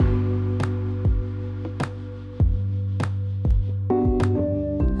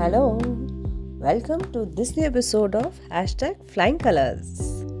Hello, welcome to this new episode of Flying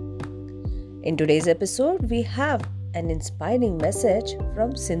Colors. In today's episode, we have an inspiring message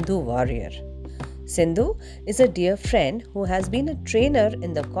from Sindhu Warrior. Sindhu is a dear friend who has been a trainer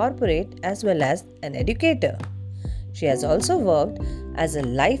in the corporate as well as an educator. She has also worked as a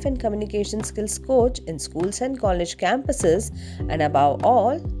life and communication skills coach in schools and college campuses, and above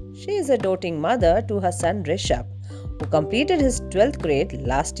all, she is a doting mother to her son Rishabh, who completed his 12th grade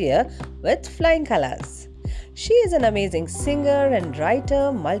last year with flying colors. She is an amazing singer and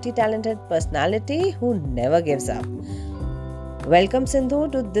writer, multi-talented personality who never gives up. Welcome Sindhu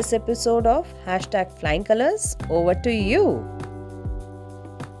to this episode of Flying Colors. Over to you.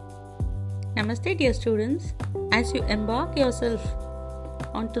 Namaste dear students. As you embark yourself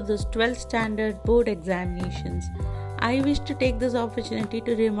onto this 12th standard board examinations, I wish to take this opportunity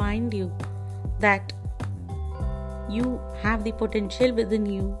to remind you that you have the potential within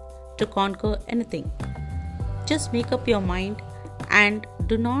you to conquer anything. Just make up your mind and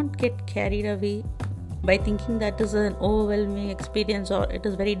do not get carried away by thinking that this is an overwhelming experience or it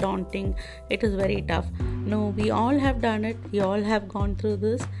is very daunting, it is very tough. No, we all have done it, we all have gone through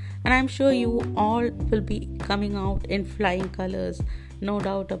this, and I'm sure you all will be coming out in flying colors, no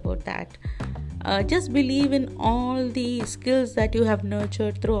doubt about that. Just believe in all the skills that you have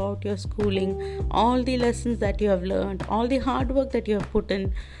nurtured throughout your schooling, all the lessons that you have learned, all the hard work that you have put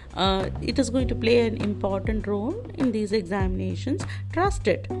in. It is going to play an important role in these examinations. Trust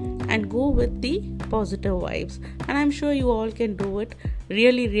it and go with the positive vibes, and I'm sure you all can do it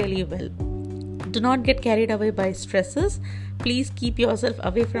really, really well. Do not get carried away by stresses. Please keep yourself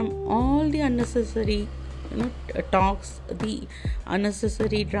away from all the unnecessary talks, the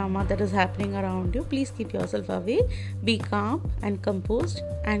unnecessary drama that is happening around you. Please keep yourself away, be calm and composed,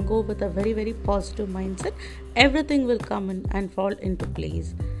 and go with a very, very positive mindset. Everything will come in and fall into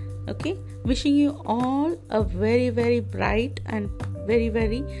place. Okay, wishing you all a very, very bright and very,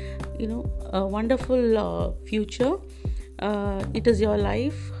 very a wonderful future. It is your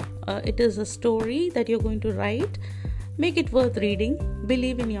life. It is a story that you're going to write. Make it worth reading.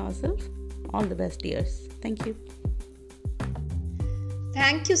 Believe in yourself. All the best, dears. Thank you.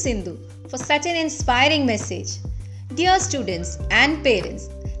 Thank you, Sindhu, for such an inspiring message. Dear students and parents,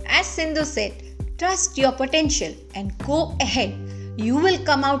 as Sindhu said, trust your potential and go ahead. You will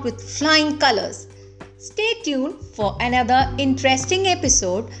come out with flying colors. Stay tuned for another interesting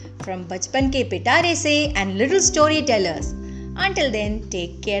episode from Bachpan ke Pitare se and Little Storytellers. Until then,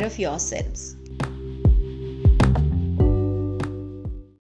 take care of yourselves.